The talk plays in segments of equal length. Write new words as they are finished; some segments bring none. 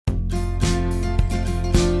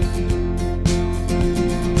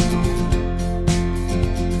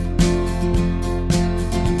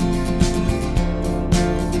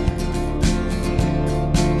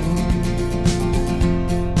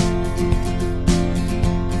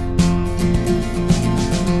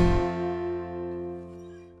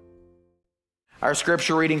Our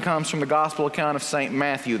scripture reading comes from the gospel account of St.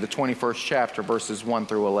 Matthew, the 21st chapter, verses 1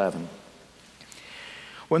 through 11.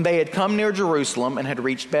 When they had come near Jerusalem and had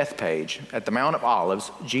reached Bethphage at the Mount of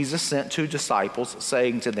Olives, Jesus sent 2 disciples,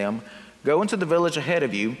 saying to them, "Go into the village ahead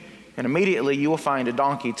of you, and immediately you will find a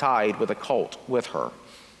donkey tied with a colt with her.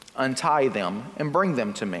 Untie them and bring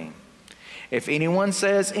them to me. If anyone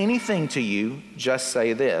says anything to you, just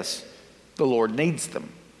say this, 'The Lord needs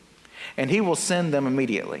them,' and he will send them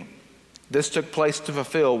immediately." This took place to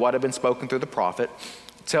fulfill what had been spoken through the prophet.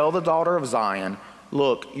 "Tell the daughter of Zion,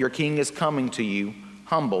 look, your king is coming to you,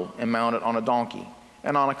 humble and mounted on a donkey,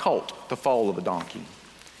 and on a colt, the foal of a donkey."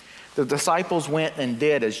 The disciples went and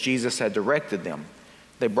did as Jesus had directed them.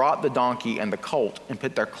 They brought the donkey and the colt and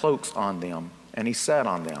put their cloaks on them, and he sat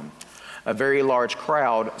on them. A very large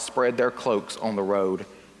crowd spread their cloaks on the road,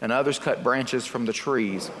 and others cut branches from the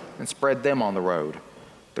trees and spread them on the road.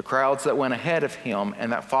 The crowds that went ahead of him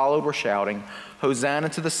and that followed were shouting, "Hosanna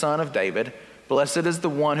to the Son of David! Blessed is the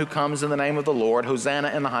one who comes in the name of the Lord!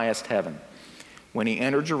 Hosanna in the highest heaven!" When he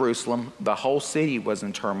entered Jerusalem, the whole city was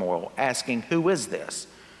in turmoil, asking, "Who is this?"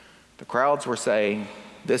 The crowds were saying,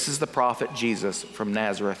 "This is the prophet Jesus from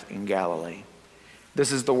Nazareth in Galilee."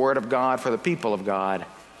 This is the word of God for the people of God.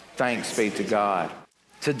 Thanks be to God.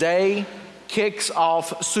 Today kicks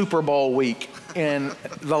off Super Bowl week in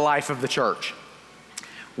the life of the church.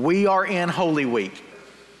 We are in Holy Week.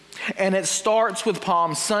 And it starts with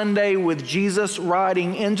Palm Sunday with Jesus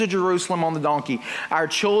riding into Jerusalem on the donkey. Our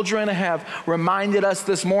children have reminded us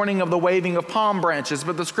this morning of the waving of palm branches,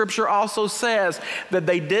 but the scripture also says that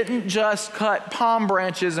they didn't just cut palm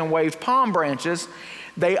branches and wave palm branches,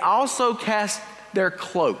 they also cast their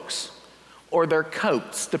cloaks or their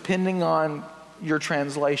coats, depending on your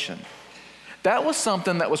translation. That was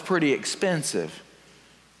something that was pretty expensive.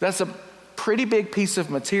 That's a pretty big piece of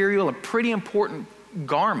material, a pretty important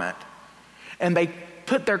garment. And they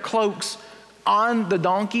put their cloaks on the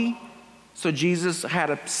donkey so Jesus had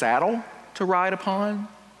a saddle to ride upon.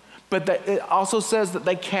 But it also says that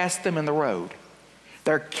they cast them in the road.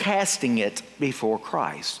 They're casting it before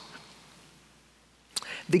Christ.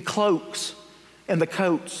 The cloaks and the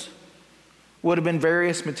coats would have been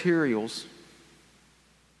various materials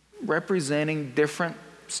representing different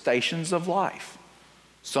stations of life.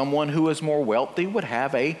 Someone who is more wealthy would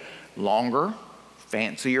have a longer,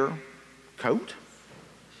 fancier coat.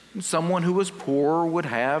 And someone who was poorer would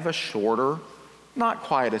have a shorter, not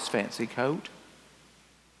quite as fancy coat.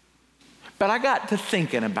 But I got to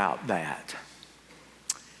thinking about that.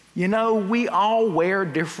 You know, we all wear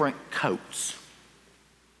different coats.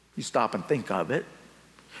 You stop and think of it,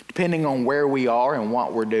 depending on where we are and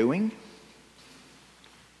what we're doing.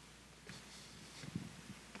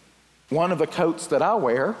 One of the coats that I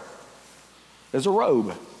wear is a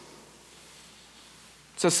robe.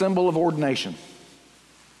 It's a symbol of ordination.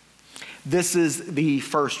 This is the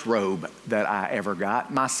first robe that I ever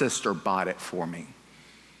got. My sister bought it for me.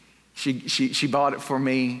 She bought it for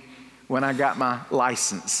me when I got my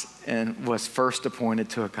license and was first appointed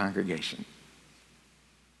to a congregation.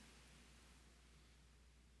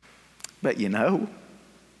 But you know,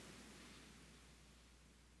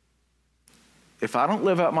 if I don't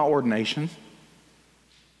live out my ordination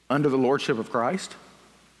under the lordship of Christ,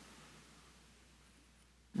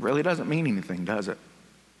 it really doesn't mean anything, does it?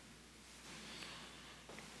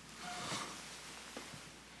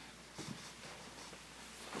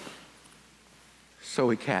 So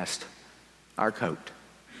we cast our coat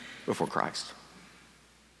before Christ.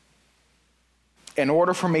 In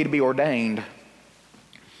order for me to be ordained,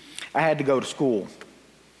 I had to go to school.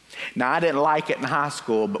 Now, I didn't like it in high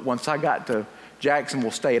school, but once I got to Jacksonville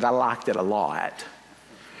State, I liked it a lot.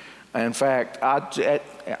 In fact,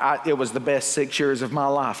 it was the best 6 years of my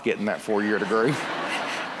life getting that 4-year degree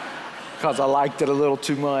because I liked it a little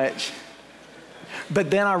too much. But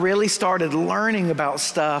then I really started learning about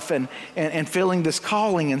stuff and feeling this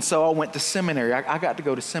calling, and so I went to seminary. I got to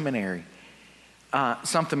go to seminary,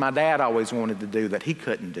 something my dad always wanted to do that he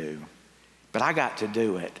couldn't do. But I got to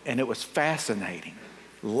do it, and it was fascinating.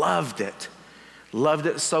 Loved it. Loved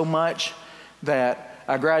it so much that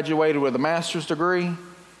I graduated with a master's degree,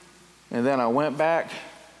 and then I went back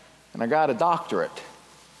and I got a doctorate.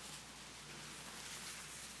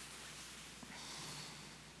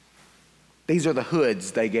 These are the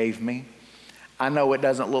hoods they gave me. I know it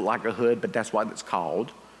doesn't look like a hood, but that's what it's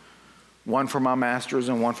called. One for my master's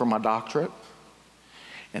and one for my doctorate.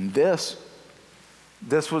 And this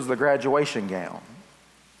was the graduation gown.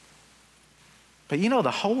 But you know,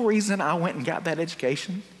 the whole reason I went and got that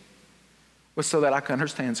education was so that I could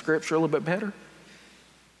understand Scripture a little bit better,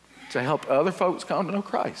 to help other folks come to know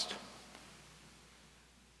Christ.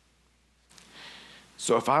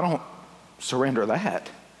 So if I don't surrender that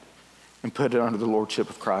and put it under the lordship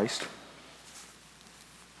of Christ,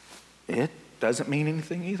 it doesn't mean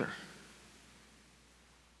anything either.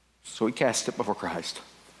 So we cast it before Christ.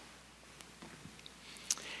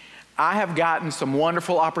 I have gotten some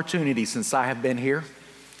wonderful opportunities since I have been here.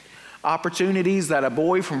 Opportunities that a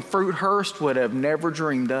boy from Fruithurst would have never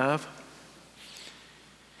dreamed of.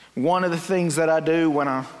 One of the things that I do when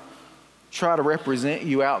I try to represent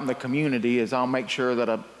you out in the community is I'll make sure that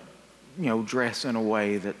I, dress in a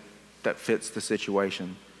way that fits the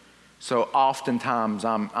situation. So oftentimes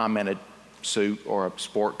I'm in a suit or a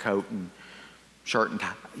sport coat and shirt and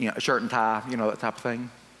tie, that type of thing.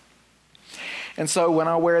 And so when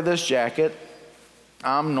I wear this jacket,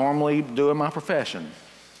 I'm normally doing my profession.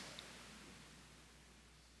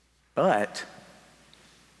 But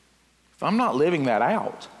if I'm not living that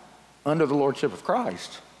out under the lordship of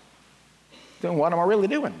Christ, then what am I really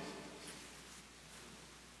doing?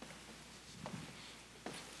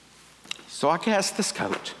 So I cast this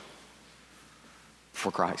coat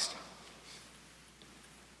for Christ.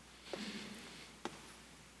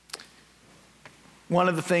 One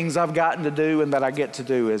of the things I've gotten to do and that I get to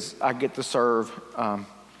do is I get to serve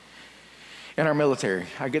in our military.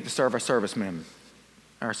 I get to serve our servicemen,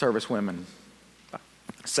 our servicewomen,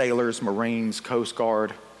 sailors, Marines, Coast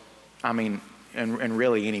Guard. And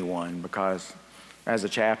really anyone, because as a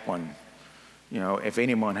chaplain, if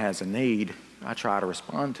anyone has a need, I try to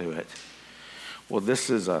respond to it. Well, this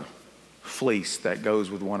is a fleece that goes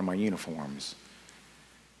with one of my uniforms.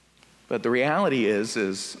 But the reality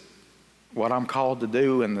is what I'm called to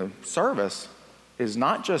do in the service is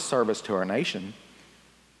not just service to our nation,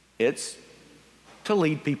 it's to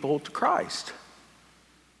lead people to Christ.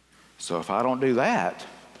 So if I don't do that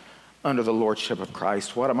under the lordship of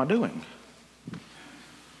Christ, what am I doing?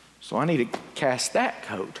 So I need to cast that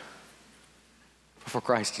coat for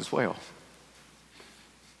Christ as well.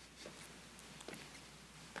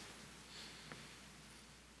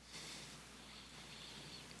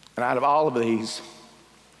 And out of all of these,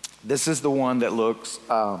 this is the one that looks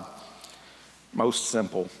most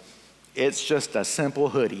simple. It's just a simple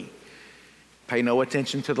hoodie. Pay no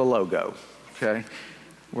attention to the logo, okay?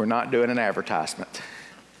 We're not doing an advertisement.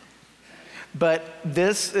 But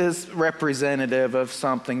this is representative of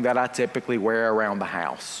something that I typically wear around the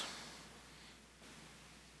house.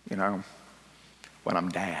 When I'm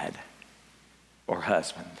dad or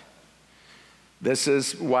husband. This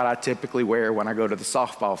is what I typically wear when I go to the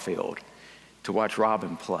softball field to watch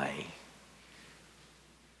Robin play,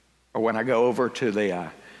 or when I go over to the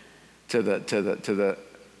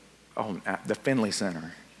Finley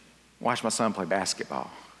Center, watch my son play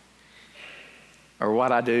basketball, or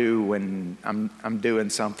what I do when I'm doing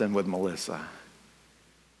something with Melissa.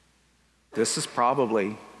 This is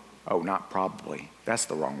not probably, that's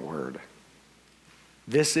the wrong word.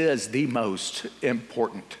 This is the most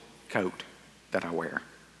important coat that I wear.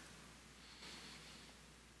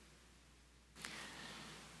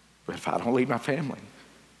 But if I don't lead my family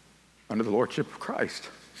under the lordship of Christ,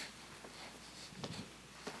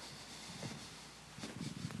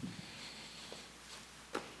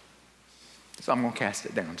 so I'm going to cast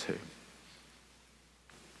it down too.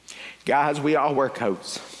 Guys, we all wear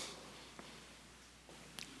coats.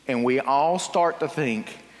 And we all start to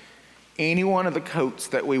think any one of the coats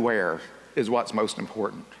that we wear is what's most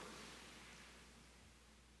important.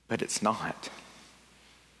 But it's not.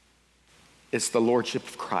 It's the lordship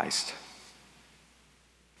of Christ.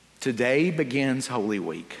 Today begins Holy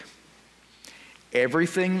Week.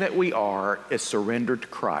 Everything that we are is surrendered to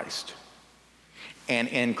Christ. And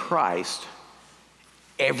in Christ,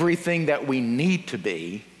 everything that we need to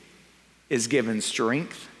be is given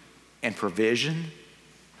strength and provision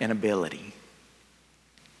and ability.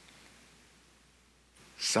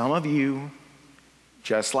 Some of you,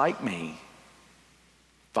 just like me,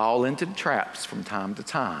 fall into traps from time to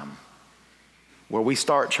time where we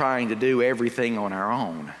start trying to do everything on our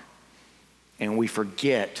own and we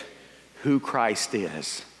forget who Christ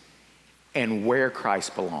is and where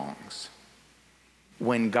Christ belongs.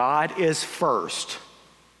 When God is first,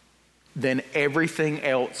 then everything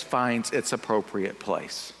else finds its appropriate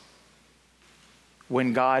place.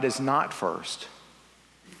 When God is not first,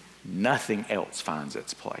 nothing else finds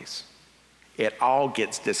its place. It all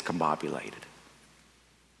gets discombobulated.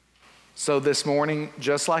 So this morning,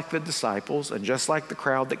 just like the disciples and just like the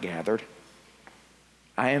crowd that gathered,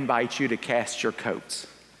 I invite you to cast your coats.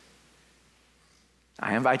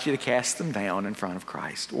 I invite you to cast them down in front of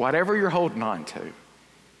Christ, whatever you're holding on to.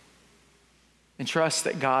 And trust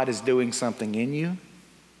that God is doing something in you,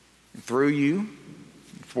 through you,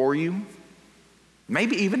 for you,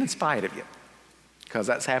 maybe even in spite of you. because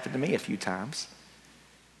that's happened to me a few times,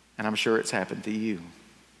 and I'm sure it's happened to you.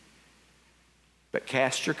 But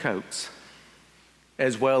cast your coats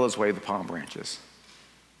as well as wave the palm branches.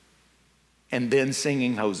 And then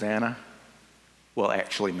singing Hosanna will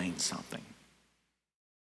actually mean something.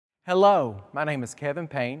 Hello, my name is Kevin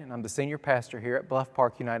Payne, and I'm the senior pastor here at Bluff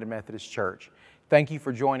Park United Methodist Church. Thank you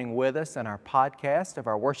for joining with us in our podcast of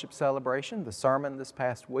our worship celebration, the sermon this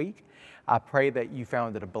past week. I pray that you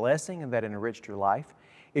found it a blessing and that it enriched your life.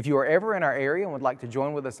 If you are ever in our area and would like to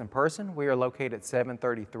join with us in person, we are located at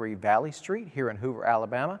 733 Valley Street here in Hoover,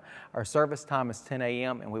 Alabama. Our service time is 10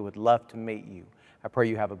 a.m. and we would love to meet you. I pray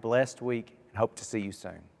you have a blessed week and hope to see you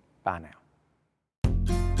soon. Bye now.